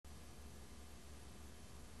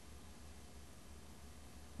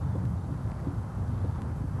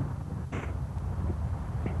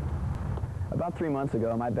About 3 months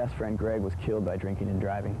ago, my best friend Greg was killed by drinking and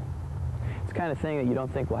driving. It's the kind of thing that you don't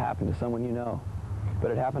think will happen to someone you know, but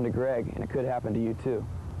it happened to Greg, and it could happen to you too.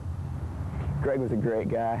 Greg was a great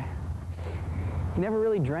guy. He never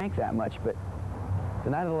really drank that much, but the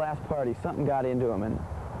night of the last party, something got into him, and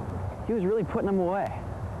he was really putting them away.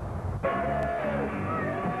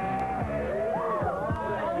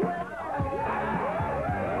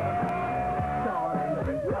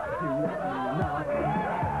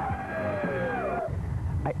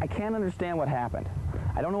 I can't understand what happened.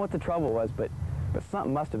 I don't know what the trouble was, but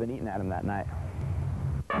something must have been eating at him that night.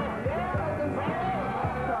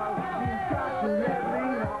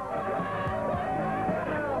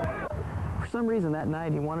 For some reason that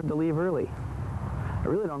night he wanted to leave early. I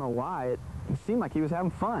really don't know why. It seemed like he was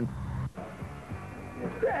having fun.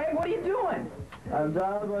 Greg, what are you doing? I'm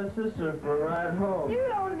down with my sister for a ride home. You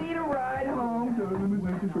don't need a ride home. I'm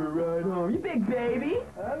waiting for a ride home. You big baby.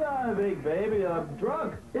 I'm not a big baby. I'm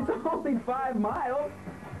drunk. It's only 5 miles.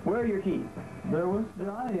 Where are your keys? There was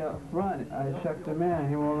Johnny up front. I checked him in.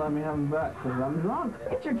 He won't let me have them back because I'm drunk.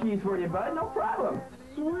 Get your keys for you, bud. No problem.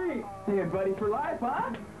 Sweet. Hey, buddy for life,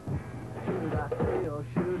 huh? Should I stay or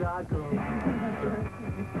should I go?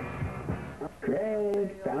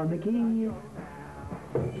 Greg, found the keys.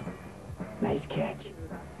 Nice catch.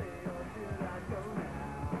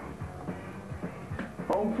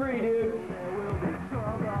 Home free, dude.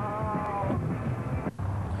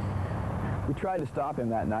 We tried to stop him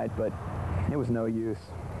that night, but it was no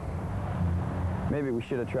use. Maybe we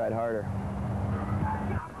should have tried harder.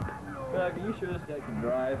 Greg, are you sure this guy can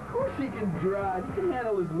drive? Of course he can drive. He can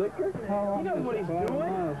handle his liquor. He knows what he's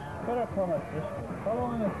doing. Put up for my sister. How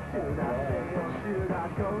long is Should I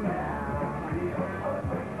go now?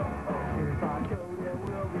 If I go, there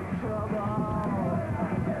will be trouble.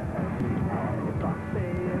 If I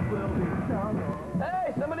stay, it will be trouble. Hey,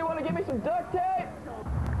 somebody want to give me some duct tape?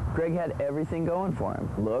 Greg had everything going for him.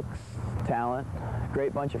 Looks, talent,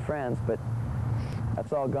 great bunch of friends, but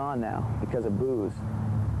that's all gone now because of booze.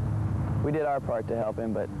 We did our part to help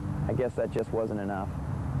him, but I guess that just wasn't enough.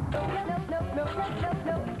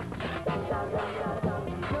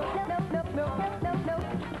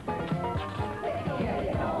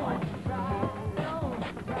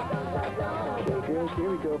 Here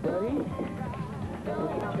we go, buddy.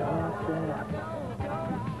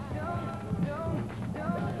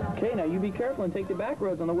 Okay, now you be careful and take the back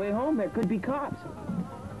roads on the way home. There could be cops.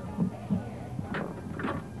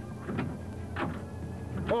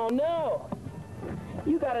 Oh, no!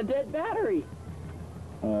 You got a dead battery.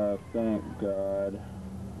 Thank God.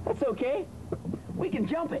 That's okay. We can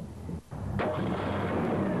jump it.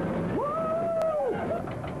 Woo!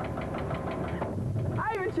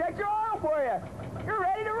 I even checked your oil for you. You're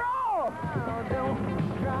ready to roll. Oh, don't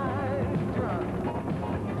drive drunk.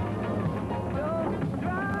 Don't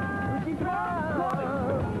drive drunk.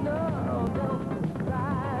 No, don't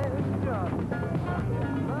drive drunk.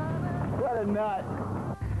 What a nut.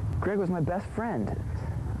 Greg was my best friend.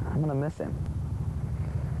 I'm gonna miss him.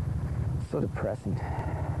 So depressing.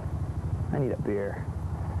 I need a beer.